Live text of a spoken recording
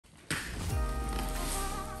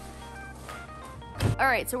All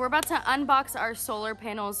right, so we're about to unbox our solar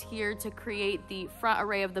panels here to create the front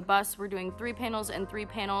array of the bus. We're doing 3 panels and 3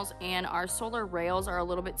 panels, and our solar rails are a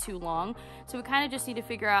little bit too long. So we kind of just need to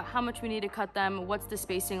figure out how much we need to cut them, what's the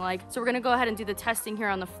spacing like. So we're gonna go ahead and do the testing here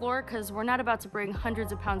on the floor because we're not about to bring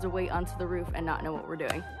hundreds of pounds of weight onto the roof and not know what we're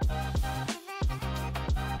doing.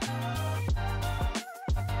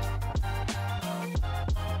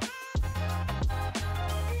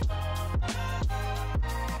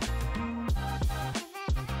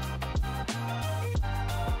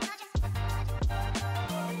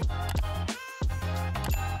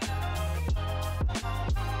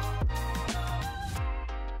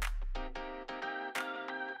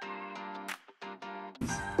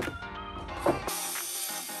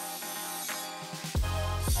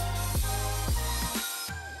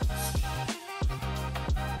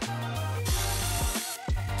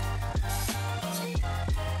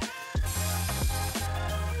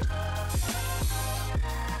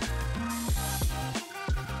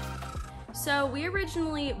 So we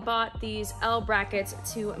originally bought these L brackets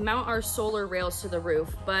to mount our solar rails to the roof,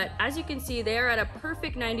 but as you can see, they are at a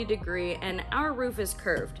perfect 90 degree and our roof is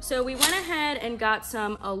curved. So we went ahead and got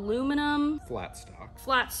some aluminum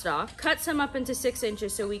flat stock, cut some up into 6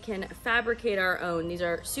 inches so we can fabricate our own. These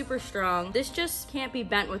are super strong. This just can't be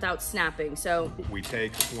bent without snapping, so. We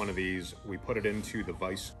take one of these, we put it into the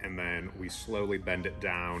vise, and then we slowly bend it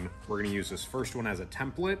down. We're gonna use this first one as a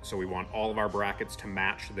template, so we want all of our brackets to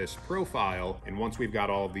match this profile. And once we've got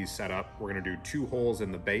all of these set up, we're gonna do 2 holes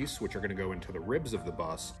in the base, which are gonna go into the ribs of the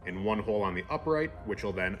bus, and 1 hole on the upright, which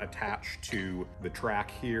will then attach to the track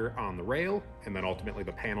here on the rail. And then ultimately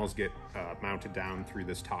the panels get mounted down through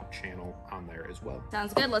this top channel on there as well.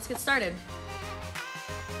 Sounds good, let's get started.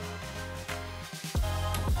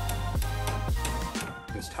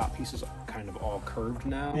 This top piece is kind of all curved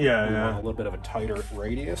now. Yeah, we yeah. want a little bit of a tighter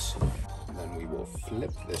radius. And then we will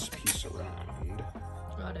flip this piece around.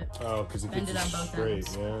 Got it. Oh, because it Bend gets it on both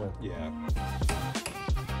straight, ends. yeah.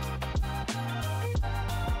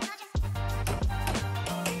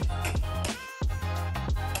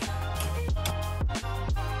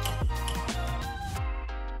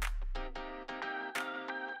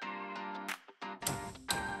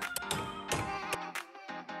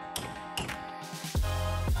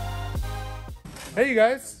 Hey, you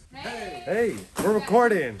guys. Hey. Hey, we're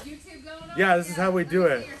recording. YouTube going on? Yeah, this is how we do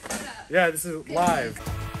it. Yeah, this is live.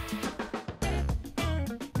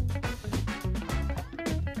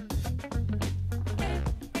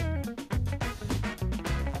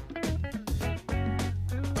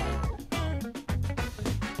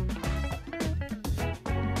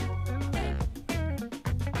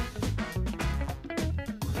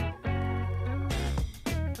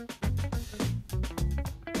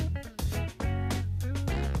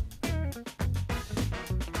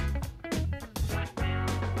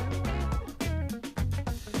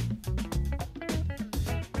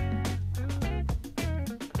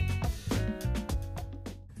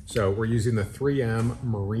 So we're using the 3M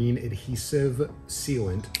Marine Adhesive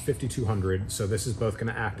Sealant 5200. So this is both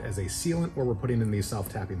gonna act as a sealant where we're putting in these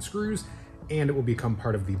self-tapping screws, and it will become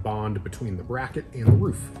part of the bond between the bracket and the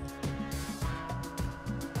roof.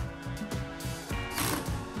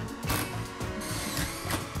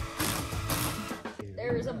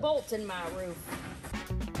 There is a bolt in my roof.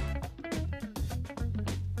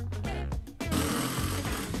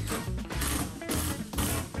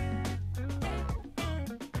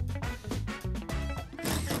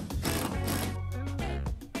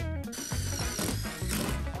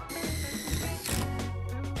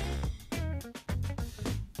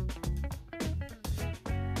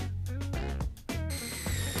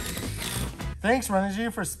 Thanks,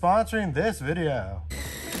 Renogy, for sponsoring this video.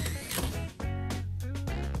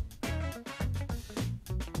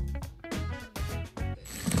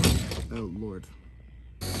 Oh, Lord.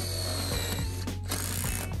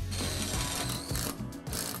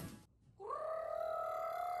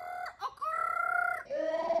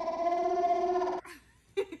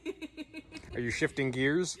 Are you shifting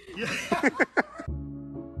gears? Yeah.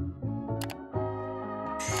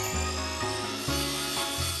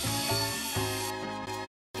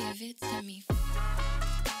 Give it to me.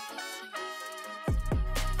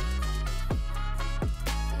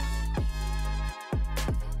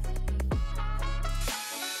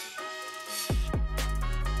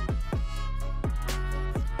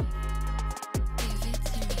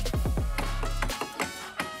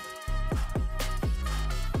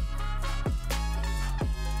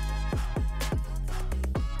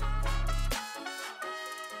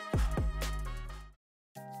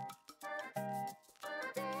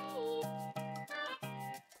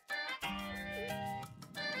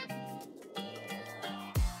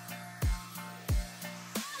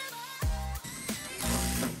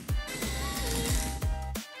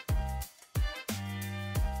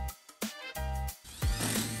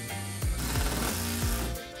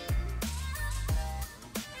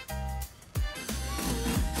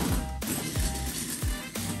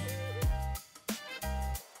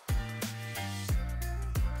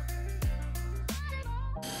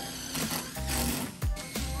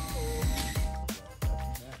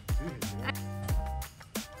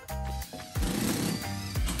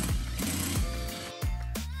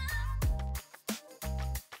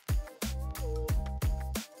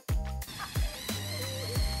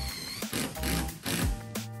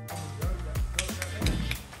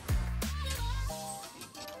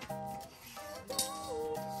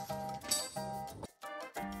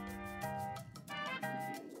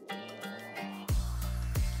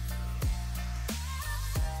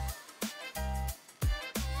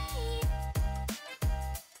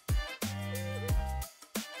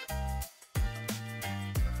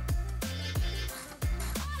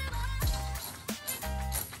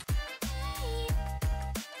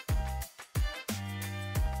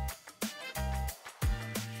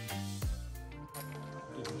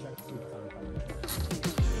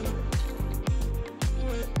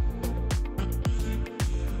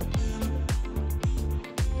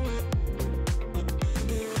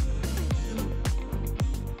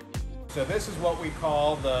 So this is what we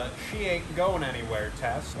call the she ain't going anywhere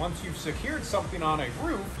test. Once you've secured something on a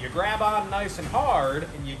roof, you grab on nice and hard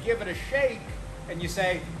and you give it a shake and you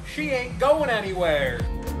say, she ain't going anywhere.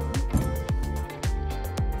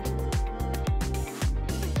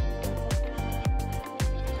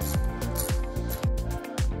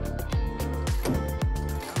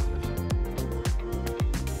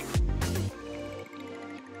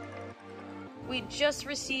 We just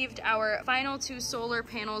received our final 2 solar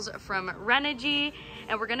panels from Renogy,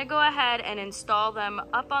 and we're gonna go ahead and install them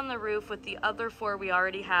up on the roof with the other 4 we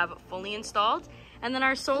already have fully installed, and then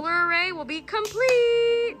our solar array will be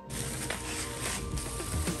complete.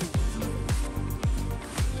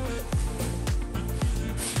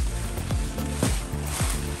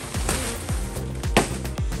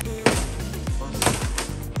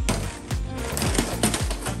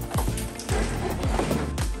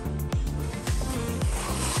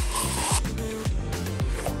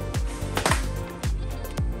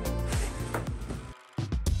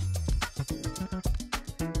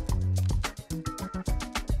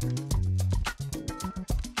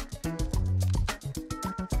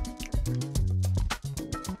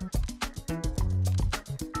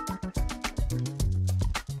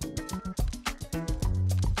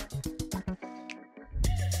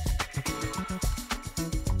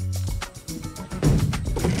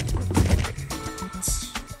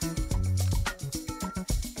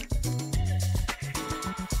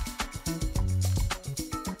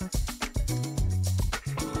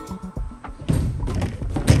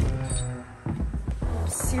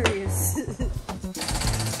 Serious.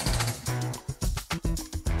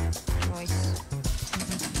 Nice.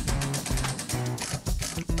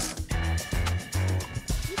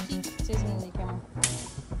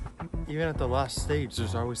 Even at the last stage,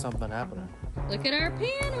 there's always something happening. Look at our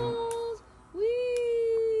panels. Whee!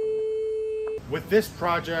 With this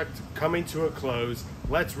project coming to a close,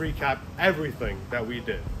 let's recap everything that we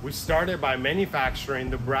did. We started by manufacturing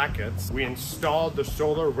the brackets, we installed the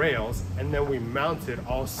solar rails, and then we mounted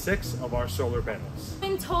all 6 of our solar panels.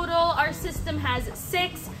 In total, our system has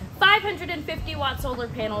 6 550 watt solar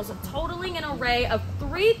panels, totaling an array of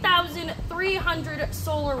 3,300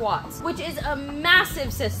 solar watts, which is a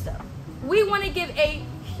massive system. We want to give a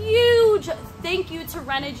huge thank you to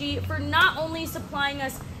Renogy for not only supplying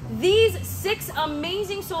us these 6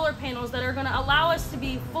 amazing solar panels that are going to allow us to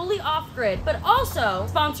be fully off-grid, but also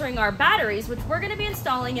sponsoring our batteries, which we're going to be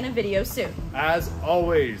installing in a video soon. As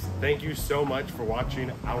always, thank you so much for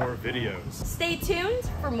watching our videos. Stay tuned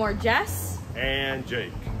for more Jess And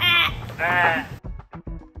Jake.